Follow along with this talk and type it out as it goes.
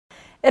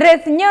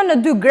Rreth 1 në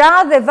 2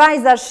 gra dhe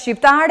vajza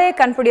shqiptare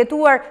kanë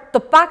përjetuar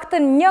të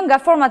paktën një nga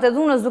format e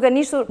dhunës duke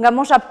nisur nga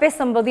mosha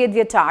 15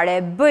 vjeçare,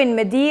 bëjnë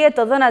me dije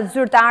të dhënat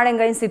zyrtare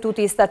nga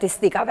Instituti i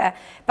Statistikave.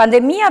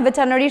 Pandemia,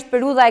 veçanërisht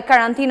periudha e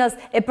karantinës,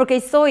 e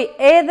përkeqësoi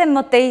edhe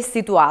më tej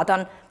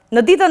situatën.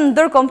 Në ditën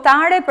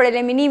ndërkombëtare për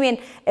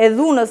eliminimin e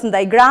dhunës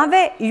ndaj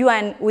grave,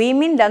 UN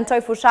Women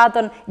lancoi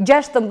fushatën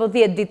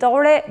 16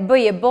 ditore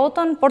Bëje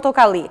botën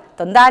portokalli,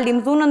 të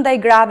ndalim dhunën ndaj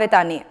grave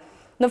tani.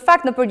 Në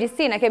fakt, në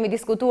përgjithësi, ne kemi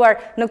diskutuar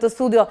në këtë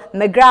studio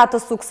me gra të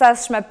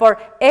suksesshme, por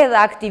edhe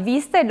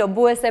aktiviste,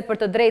 lobuese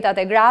për të drejtat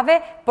e grave,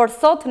 por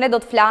sot ne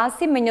do të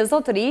flasim me një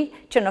zotëri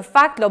që në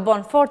fakt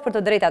lobon fort për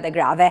të drejtat e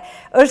grave.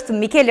 Është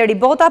Michele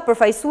Ribotta,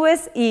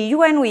 përfaqësues i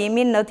UN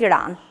Women në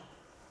Tiranë.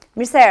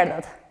 Mirë se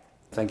erdhët.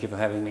 Thank you for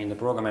having me in the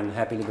program and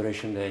happy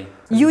Liberation Day.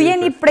 Ju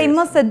jeni prej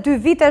më se 2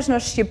 vitesh në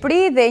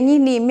Shqipëri dhe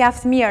njihni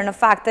mjaft mirë në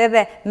fakt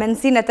edhe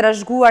mendësinë e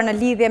trashëguar në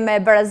lidhje me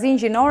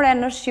barazinë gjinore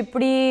në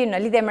Shqipëri, në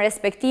lidhje me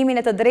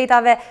respektimin e të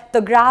drejtave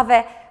të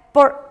grave,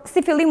 por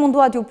si fillim unë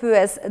dua t'ju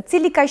pyes,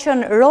 cili ka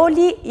qenë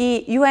roli i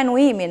UN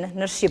Women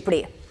në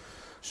Shqipëri?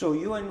 So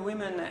UN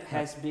Women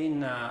has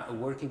been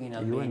working in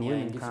Albania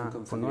in different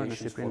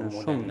configurations for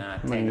more than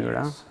 10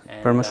 years.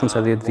 Për më shumë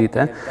se 10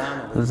 vite,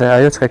 dhe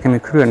ajo që kemi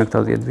kryer në këto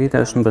 10 vite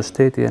është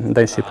mbështetje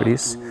ndaj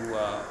Shqipërisë,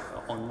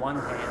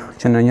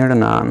 që në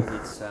njërin anë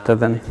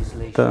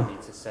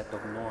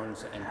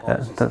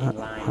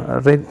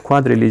të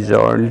kuadri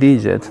ligjor,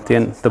 ligjet të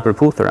jenë të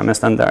përputhura me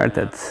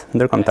standardet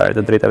ndërkombëtare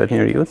të drejtave të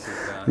njerëzit,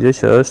 gjë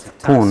që është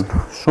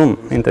punë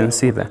shumë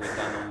intensive.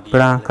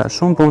 Pra ka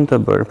shumë punë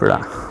të bërë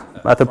pra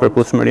atë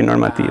përputhshmëri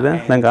normative,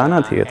 dhe nga ana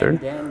tjetër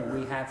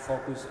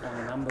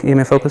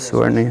jemi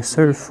fokusuar në një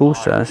sër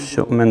fushash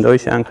që mendoj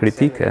që janë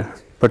kritike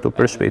për të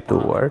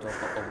përshpejtuar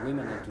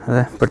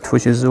dhe për të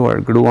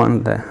fuqizuar gruan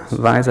dhe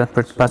vajzat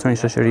për të pasur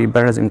një shoqëri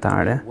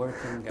barazimtare.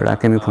 Pra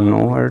kemi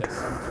punuar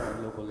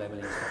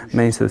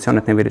me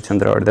institucionet në nivelit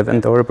qendror dhe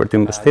vendor për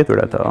të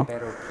mbështetur ato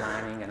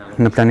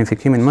në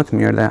planifikimin më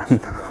të mirë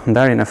dhe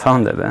ndarjen e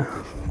fondeve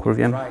kur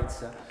vjen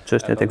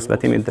çështjet e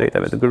zbatimit të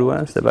drejtave të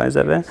gruas dhe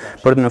vajzave,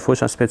 por në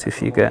fusha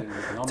specifike,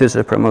 si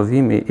është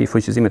promovimi i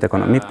fuqizimit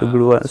ekonomik të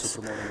gruas,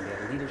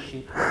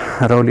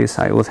 roli i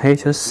saj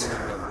udhëheqës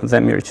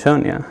dhe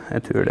mirëqenia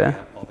e tyre,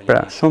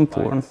 pra shumë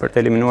punë për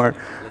të eliminuar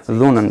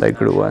dhunën ndaj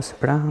gruas.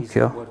 Pra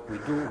kjo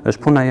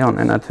është puna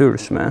jonë e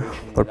natyrshme,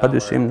 por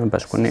padyshim në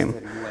bashkëpunim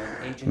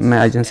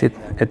me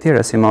agjencitë e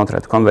tjera si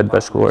Motrat, Kombeve të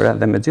Bashkuara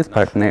dhe me gjithë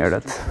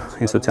partnerët,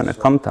 institucionet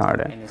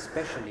kombëtare,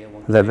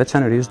 dhe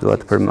veçanërisht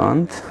duhet të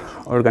përmend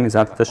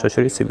organizatat e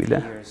shoqërisë civile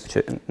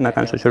që na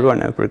kanë shoqëruar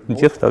ne për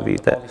gjithë këto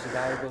vite,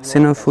 si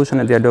në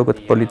fushën e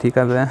dialogut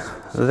politikave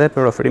dhe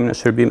për ofrimin e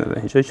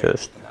shërbimeve, gjë që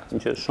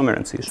është shumë e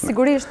rëndësishme.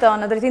 Sigurisht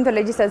në drejtim të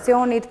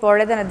legjislacionit,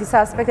 por edhe në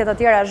disa aspekte të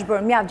tjera është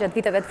bërë mjaft gjatë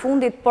viteve të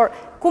fundit, por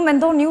ku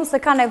mendoni ju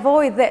se ka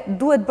nevojë dhe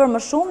duhet bërë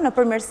më shumë në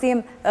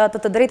përmirësim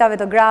të drejtave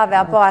të grave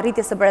apo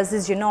arritjes së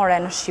barazisë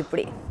gjinore në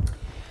Shqipëri?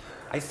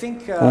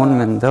 Unë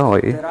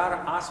mendoj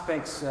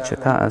që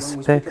ka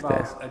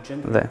aspekte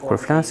dhe kur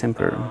flasim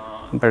për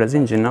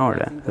barazinë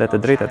gjinore dhe të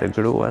drejtat e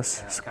gruas,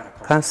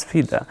 ka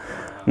sfida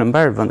në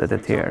mbar vendet e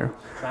tjerë.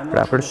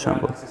 Pra për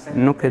shembull,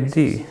 nuk e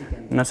di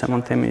nëse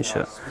mund të themi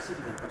që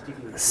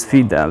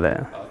sfida dhe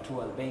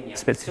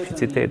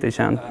specificitete që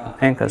janë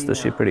enkas të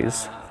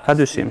Shqipërisë.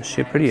 Padyshim,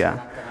 Shqipëria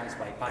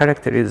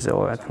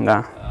karakterizohet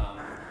nga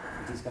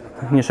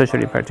një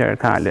shoqëri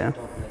patriarkale,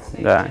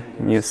 nga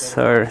një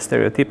sër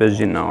stereotipe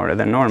gjinore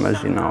dhe norma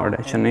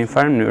gjinore që në një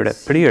farë mënyrë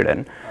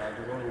priren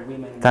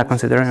ta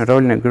konsiderojnë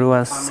rolin e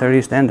gruas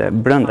sërish ende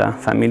brenda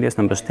familjes,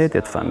 në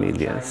mbështetje të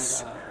familjes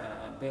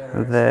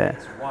dhe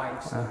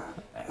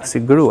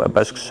si grua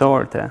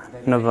bashkëshorte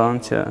në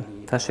vend që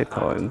ta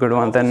shikojë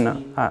gruan dhe në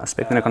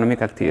aspektin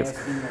ekonomik aktiv.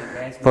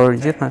 Por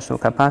gjithashtu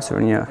ka pasur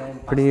një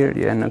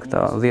prirje në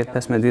këto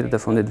 10-15 vitet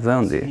e fundit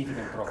vendi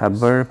ka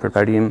bërë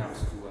përparim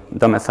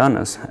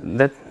domethënës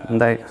dhe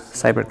ndaj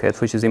sa i përket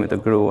fuqizimit të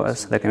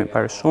gruas dhe kemi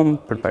parë shumë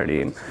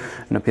përparim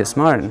në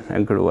pjesëmarrjen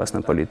e gruas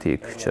në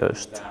politikë që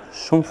është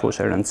shumë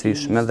fushë e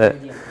rëndësishme dhe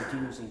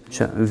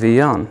që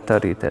vijon të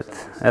rritet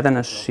edhe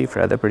në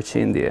shifra dhe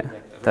përqindje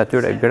të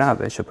atyre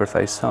grave që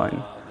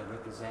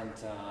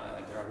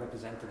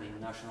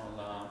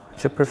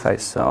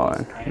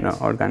përfaqësojnë në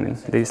organin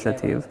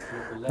legjislativ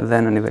dhe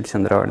në nivel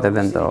qendror dhe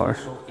vendor,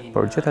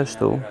 por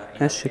gjithashtu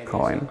ne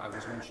shikojmë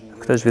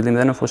këtë zhvillim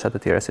dhe në fushat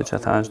të tjera, siç e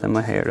thash dhe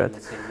më herët.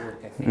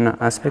 Në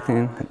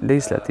aspektin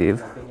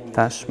legjislativ,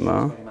 tashmë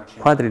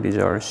kuadri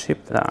ligjor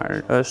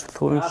shqiptar është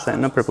thjesht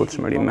në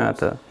përputhshmëri me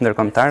atë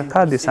ndërkombëtar.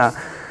 Ka disa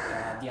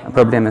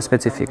probleme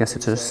specifike,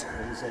 siç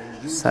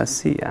është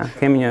sasia.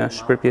 Kemi një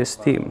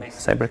shpërpjestim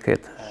sa i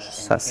përket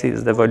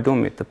sasisë dhe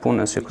volumit të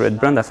punës që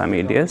kryhet brenda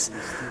familjes,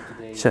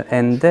 që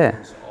ende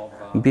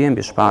bien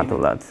mbi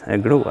shpatullat e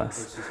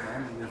gruas.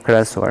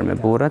 Krahasuar me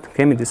burrat,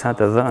 kemi disa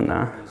të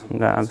dhëna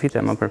nga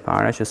vite më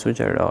përpara që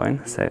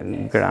sugjerojnë se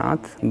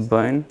gratë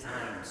bëjnë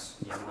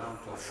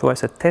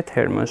thuajse 8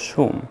 herë më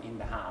shumë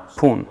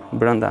punë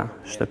brenda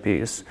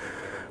shtëpisë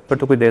për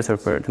të kujdesur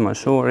për të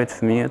moshurit,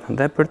 fëmijët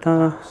dhe për të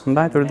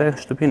mbajtur dhe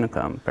shtëpinë në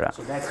këmbë, pra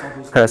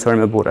krahasuar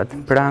me burrat.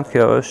 Pra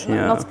kjo është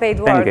një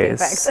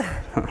pengesë.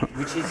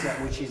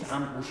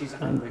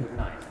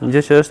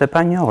 Gjë që është e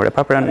panjohur, e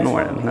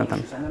papranuar,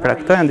 pra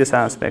këto janë disa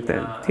aspekte.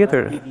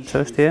 Tjetër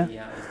çështje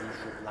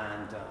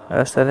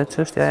është edhe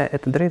çështja e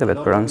të drejtave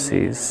të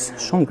pronësisë.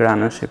 Shumë gra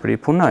në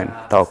Shqipëri punojnë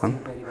tokën,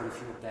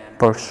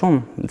 por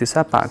shumë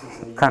disa pak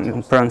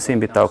kanë pronësi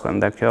mbi tokën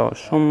dhe kjo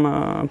është shumë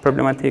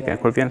problematike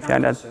kur vjen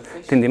fjala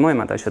të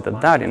ndihmojmë ata që të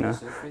dalin në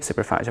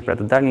sipërfaqe, pra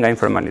të dalin nga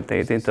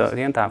informaliteti, të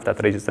jenë të afta të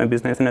regjisтрojnë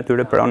biznesin e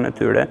tyre, pronën e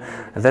tyre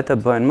dhe të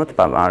bëhen më të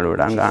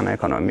pavarura nga ana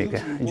ekonomike.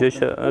 Gjë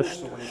që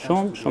është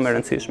shumë e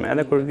rëndësishme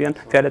edhe kur vjen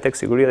fjala tek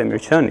siguria dhe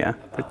mirëqenia,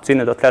 për të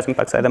cilën do të flasim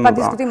paksa edhe më vonë.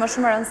 Pa diskutim më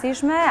shumë e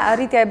rëndësishme,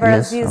 arritja e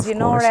barazisë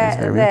gjinore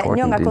dhe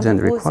një nga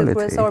kontribuesit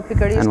kryesor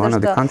pikërisht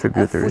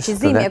është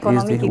fuqizimi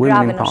ekonomik i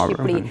grave në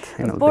Shqipëri.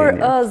 Por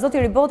zoti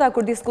Ribotta,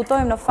 kur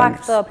diskutojmë në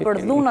fakt për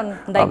dhunën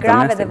ndaj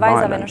grave dhe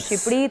vajzave në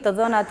Shqipëri, të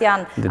dhënat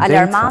janë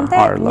alarmante.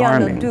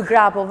 1 në 2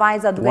 gra apo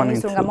vajza duke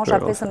nisur nga mosha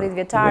 15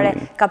 vjeçare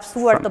ka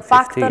psuar të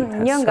paktën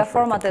një nga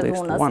format e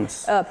dhunës.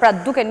 Pra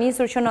duke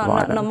nisur që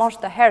në moshë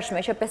të hershme,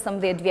 që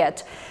 15 vjeç.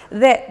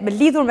 Dhe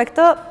lidhur me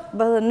këtë,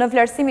 në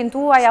vlerësimin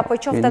tuaj apo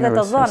qoftë edhe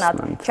të dhënat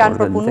që janë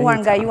përpunuar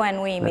nga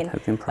UN-Women,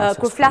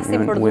 kur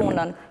flasim për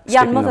dhunën,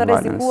 janë më të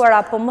rrezikuara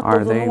apo më të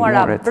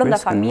dhunuara brenda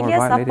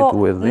familjes apo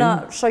në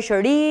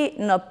shoqëri,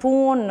 në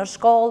punë, në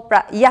shkollë,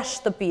 pra jashtë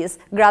shtëpisë,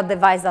 gratë dhe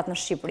vajzat në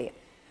Shqipëri?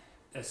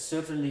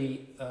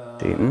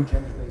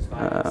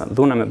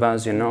 Dhuna me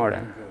bazë gjinore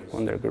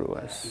kundër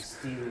gruas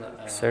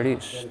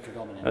sërish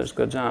është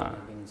goxha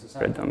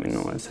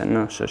predominuese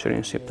në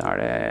shoqërinë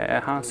shqiptare. E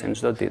hasim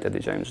çdo ditë, e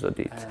dëgjojmë çdo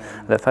ditë.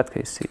 Dhe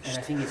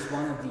fatkeqësisht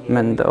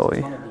mendoj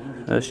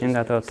është një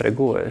nga ato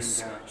tregues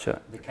që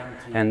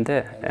ende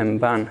e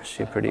mban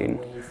Shqipërinë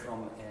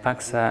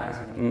paksa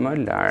më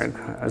larg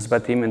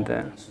zbatimin të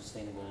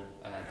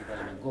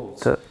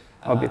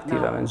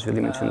objektivave në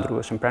zhvillimin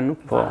qëndrueshëm, pra nuk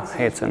po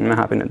hecën me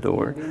hapin e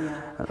dur.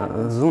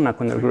 Dhuna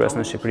kundër gruas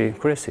në Shqipëri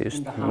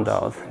kryesisht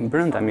ndodh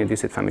brenda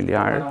mjedisit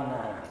familjar,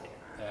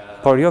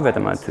 por jo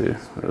vetëm aty.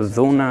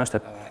 Dhuna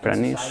është e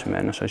pranishme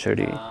në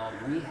shoqëri.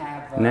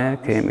 Ne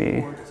kemi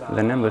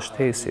dhe ne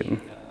mbështesim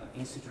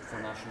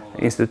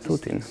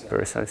Institutin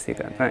për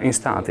Statistikë,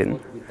 Instatin,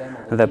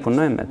 dhe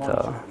punojmë me të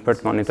për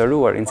të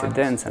monitoruar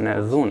incidencën e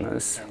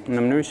dhunës në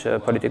mënyrë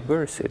që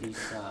politikbërësit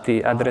të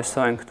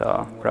adresojnë këto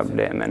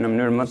probleme në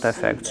mënyrë më të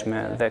efektshme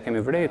dhe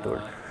kemi vërejtur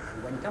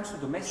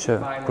që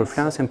kur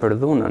flasim për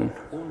dhunën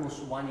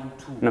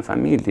në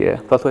familje,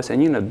 pothuajse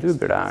 1 në 2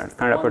 gra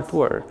kanë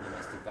raportuar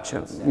që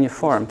një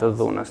formë të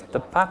dhunës, të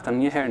paktën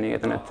një herë në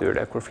jetën e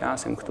tyre, kur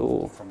flasim këtu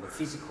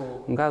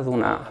nga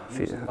dhuna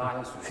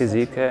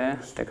fizike,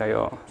 tek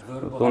ajo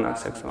dhuna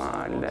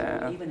seksuale,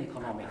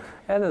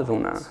 edhe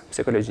dhuna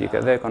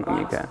psikologjike dhe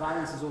ekonomike,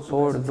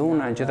 por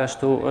dhuna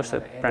gjithashtu është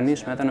e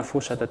pranishme edhe në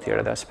fushat të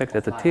tjera dhe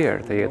aspektet të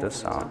tjerë të jetës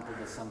sonë.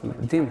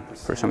 Dim,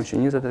 për shkak që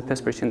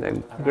 25% e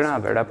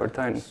grave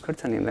raportojnë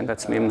kërcënim dhe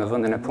ngacmim në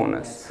vendin e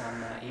punës.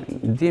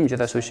 Dim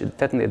gjithashtu që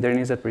 18 deri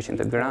në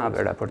 20% e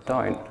grave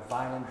raportojnë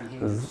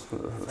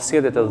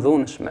sjellje të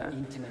dhunshme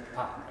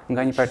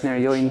nga një partner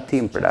jo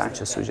intim, pra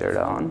që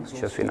sugjeron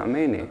që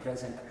fenomeni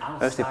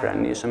është i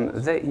pranishëm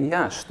dhe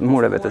jashtë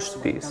mureve të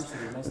shtëpisë.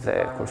 Dhe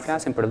kur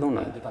flasim për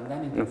dhunën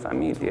në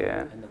familje,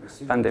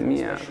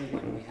 pandemia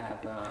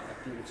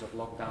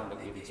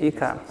i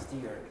ka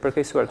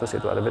përkeqësuar këtë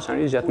situatë,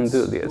 veçanërisht gjatë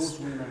mbylljes.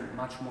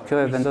 Kjo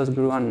e vendos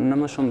gruan në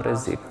më shumë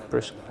rrezik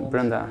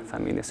brenda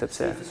familjes,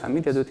 sepse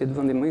familja duhet të jetë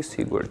vendi më i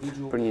sigurt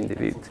për një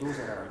individ.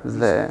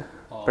 Dhe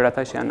për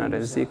ata që janë në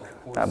rrezik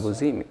të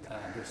abuzimit,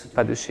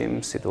 padyshim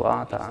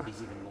situata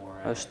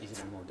është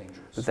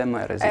dhe më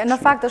e rrezikshme. Në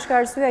fakt është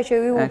arsyeja që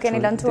ju keni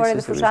lançuar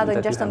edhe fushatën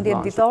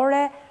 16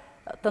 ditore,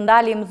 të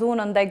ndalim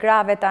dhunën ndaj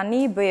grave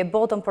tani, bëje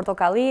botën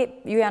portokalli,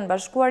 ju janë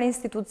bashkuar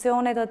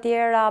institucionet të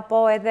tjera, apo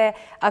edhe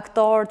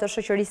aktorë të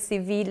shoqërisë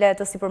civile,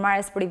 të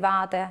sipërmarrjes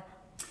private?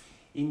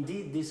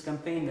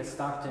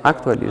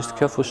 Aktualisht,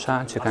 kjo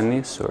fushat që ka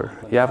nisur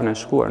javën e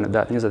shkuar në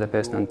datë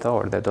 25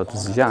 nëntor dhe do të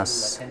zgjas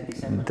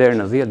deri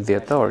në 10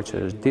 dhjetor, që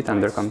është dita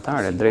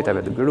ndërkombëtare e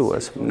drejtave të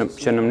gruas,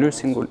 që në mënyrë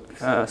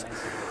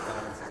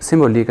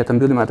simbolike të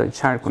mbyllim atë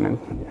qarkun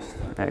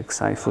e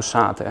kësaj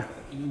fushate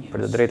për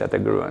të drejtat e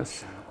gruas.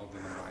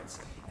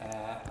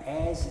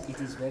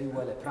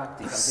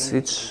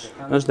 Siç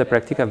është dhe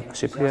praktika,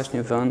 Shqipëria është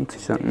një vend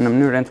që në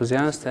mënyrë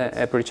entuziaste e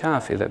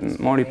përqafi dhe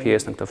mori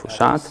pjesë në këtë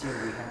fushat,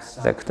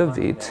 dhe këtë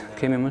vit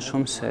kemi më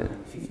shumë se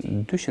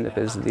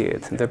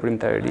 250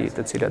 veprimtari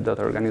të cilat do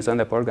të organizojnë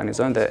dhe po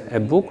organizojnë, dhe e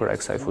bukur e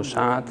kësaj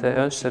fushate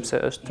është sepse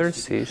është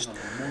tërësisht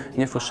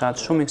një fushat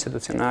shumë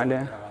institucionale,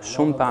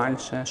 shumë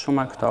palëshe, shumë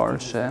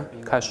aktorëshe,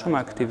 ka shumë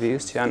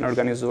aktivistë që janë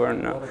organizuar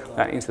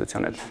nga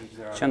institucionet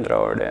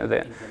qendrore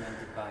dhe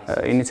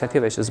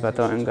iniciative që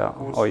zbatohen nga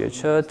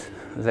OJQ-t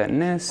dhe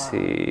ne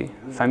si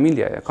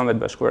familja e Kombeve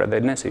të Bashkuara dhe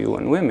ne si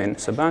UN Women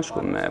së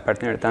bashku me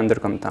partnerët tanë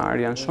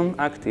ndërkombëtar janë shumë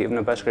aktiv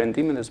në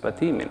bashkërendimin dhe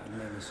zbatimin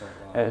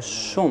e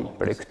shumë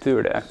për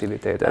këtyre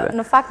aktiviteteve.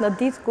 Në fakt, në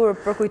ditë kur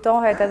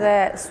përkujtohet edhe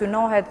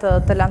synohet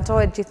të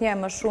lançohet gjithnjë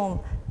më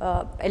shumë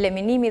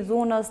eliminimi i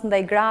dhunës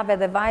ndaj grave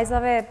dhe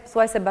vajzave,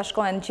 thuaj se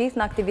bashkohen gjithë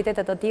në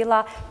aktivitete të tilla,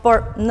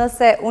 por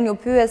nëse unë ju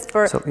pyes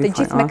për të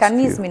gjithë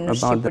mekanizmin në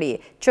Shqipëri,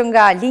 që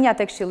nga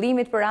linjat e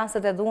këshillimit për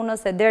rastet e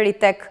dhunës e deri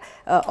tek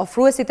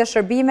ofruesit e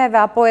shërbimeve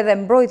apo edhe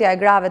mbrojtja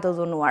e grave të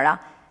dhunuara,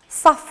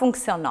 sa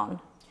funksionon?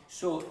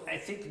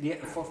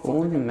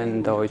 Unë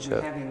mendoj që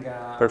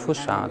për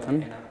fushatën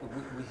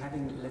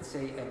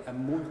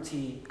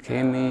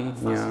kemi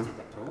një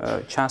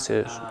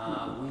qasje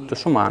të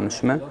shumë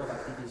anshme,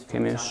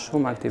 kemi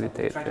shumë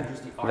aktivitete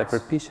dhe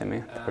përpiqemi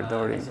të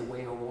përdorim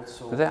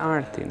dhe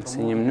artin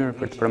si një mënyrë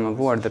për të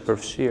promovuar dhe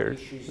përfshirë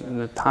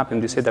dhe të hapim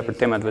biseda për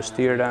temat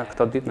vështira.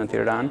 Këto ditë në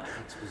Tiranë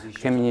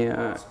kemi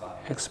një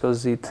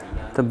ekspozit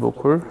të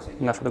bukur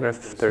nga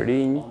fotografë të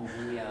rinj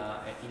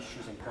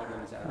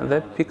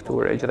dhe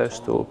pikture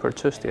gjithashtu për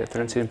çështje të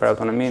rëndësishme për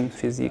autonominë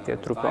fizike,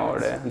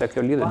 trupore, dhe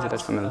kjo lidhet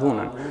gjithashtu me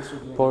dhunën,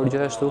 por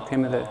gjithashtu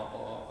kemi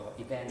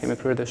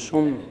kryer dhe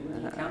shumë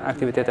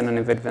aktivitete në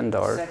nivel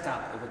vendor.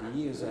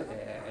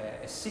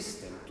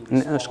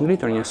 Është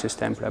ngritur një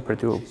sistem për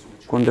t'ju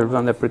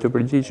kundërvënë dhe për t'ju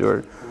përgjigjur,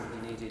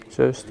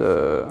 që është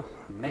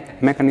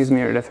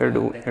mekanizmi i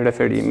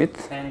referimit,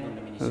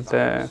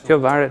 dhe kjo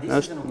varet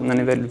është në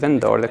nivel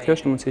vendor dhe kjo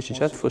është një mundësi që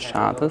gjatë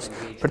fushatës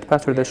për të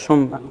pasur dhe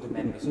shumë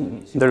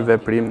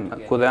ndërveprim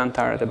ku dhe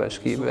antarët e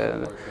bashkive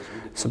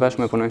së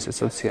bashku me punonjësit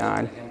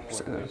social,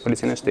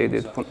 policinë e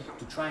shtetit,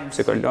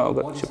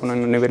 psikologët që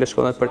punojnë në nivele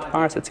shkollat për të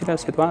parë se cila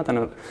është situata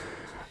në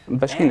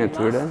bashkinë e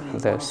tyre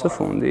dhe së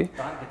fundi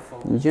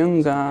një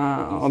nga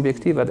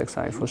objektivat e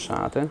kësaj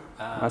fushate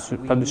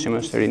padyshim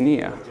është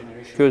rinia.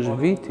 Ky është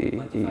viti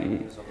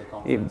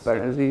i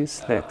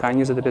barazisë dhe ka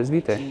 25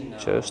 vite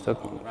që është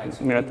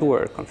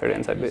miratuar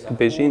konferenca e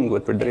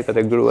Beijingut për drejtat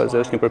e gruas dhe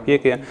është një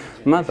përpjekje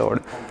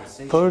madhore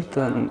për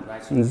të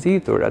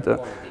nxitur atë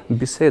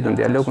bisedën,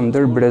 dialogun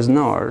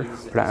ndërbreznor.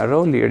 Pra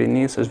roli i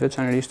rinisë është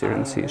veçanërisht i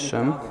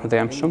rëndësishëm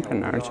dhe jam shumë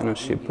krenar që në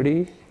Shqipëri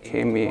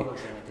kemi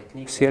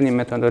sjell një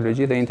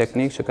metodologji dhe një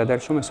teknikë që ka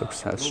dalë shumë e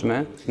suksesshme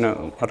në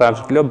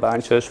rrafsh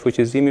global, që është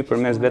fuqizimi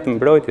përmes vetëm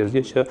mbrojtjes,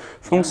 gjë që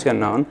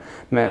funksionon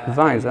me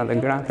vajza dhe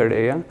gra të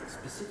reja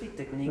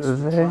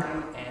dhe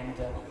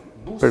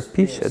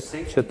përpiqet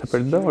që të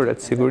përdoret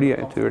siguria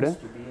e tyre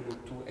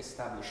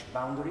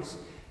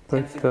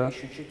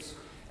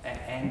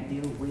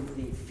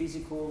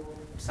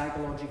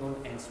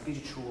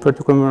për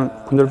të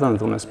kundërvënë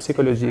dhunës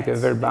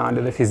psikologjike, verbale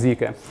dhe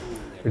fizike.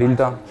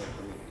 Rildo.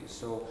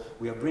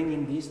 We are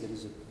bringing this.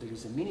 There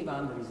is a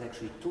minivan that is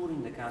actually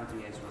touring the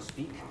country as we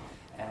speak,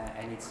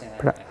 and it's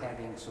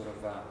having sort of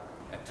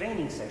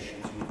training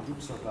sessions with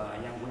groups of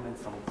young women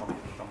from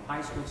high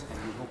schools, and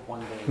we hope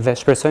one day. Dhe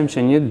shpresojmë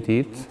që një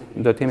ditë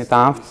do të jemi të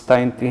aftë ta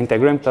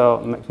integrojmë këto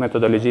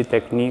metodologji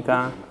teknika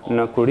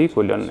në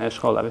kurrikulën e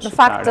shkollave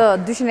shqiptare. Në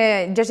fakt,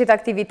 260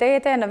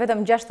 aktivitete në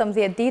vetëm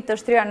 16 ditë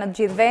është trira në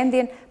të gjithë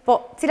vendin, po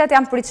cilat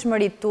janë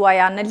pritshmëritë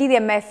tuaja në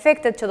lidhje me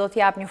efektet që do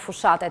të jap një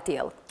fushatë e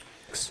tillë?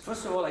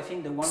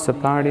 Së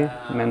pari,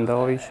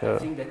 mendoj që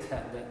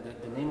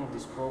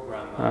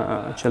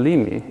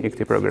qëllimi i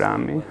këtij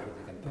programi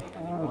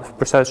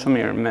përshtatet shumë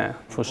mirë me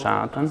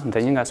fushatën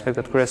dhe një nga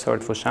aspektet kryesor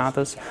të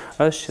fushatës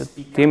është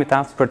që të jemi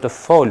të aftë për të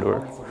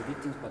folur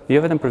jo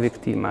vetëm për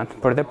viktimat,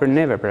 por edhe për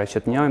neve, pra që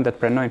të njohim dhe të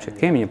pranojmë që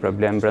kemi një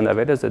problem brenda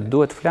vetes dhe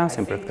duhet të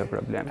flasim për këtë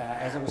problem.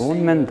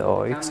 Unë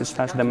mendoj, siç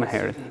thash edhe më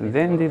herët,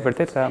 vendi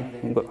vërtet ka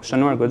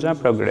shënuar goxha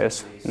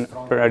progres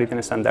për arritjen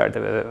e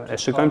standardeve dhe e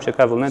shikojmë që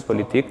ka vullnet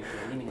politik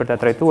për ta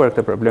trajtuar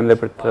këtë problem dhe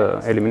për të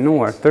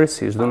eliminuar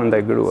tërësisht dhunën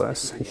ndaj gruas,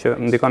 që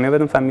ndikon jo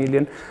vetëm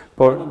familjen,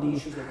 por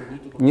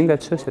një nga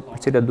çështjet për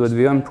cilat duhet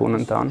vijojmë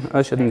punën tonë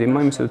është që të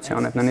ndihmojmë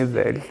institucionet në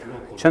nivel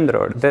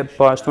qendror dhe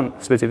po ashtu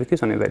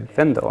specifikisht në nivel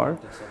vendor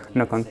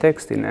në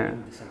kontekstin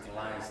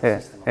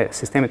e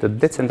sistemit të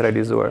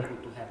decentralizuar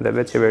dhe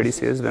vetë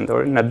qeverisjes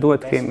vendore, na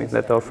duhet kemi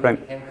dhe të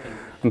ofrojmë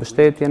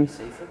mbështetjen,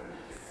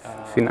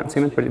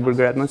 financimet për të bërë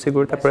gratë më të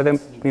sigurta, por edhe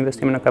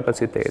investime në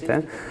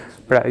kapacitete.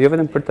 Pra, jo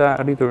vetëm për të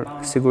arritur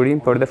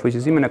sigurinë, por edhe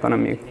fuqizimin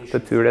ekonomik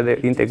të tyre dhe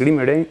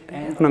integrimin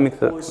ekonomik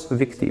të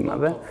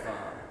viktimave.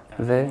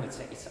 Dhe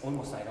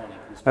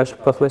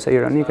është pothuajse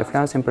ironike,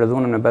 flasim për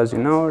dhunën e bazë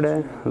gjinore,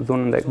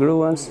 dhunën ndaj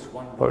gruas,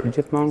 por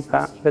gjithmonë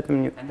ka vetëm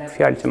një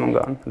fjalë që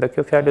mungon. Dhe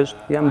kjo fjalë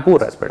është janë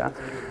burrat, pra.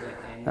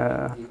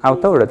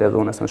 Autorët e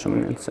dhunës në shumë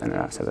në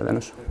rasteve dhe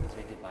në shumë.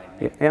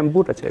 Janë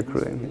burrat që e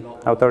kryejnë,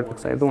 autorët e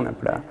kësaj dhune,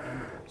 pra.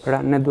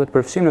 Pra ne duhet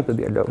përfshijmë në këtë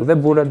dialog dhe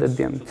burrat dhe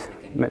djemtë,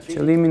 me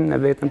qëllimin e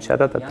vetëm që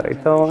ata të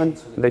trajtohen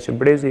dhe që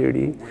brezi i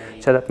ri,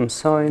 që ata të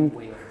mësojnë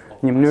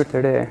një mënyrë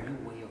të re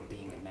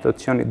të të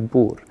qenit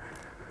burr.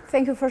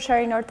 Thank you for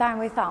sharing your time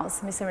with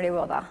us, Mr.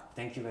 Ribotta.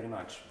 Thank you very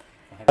much.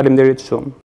 Faleminderit shumë.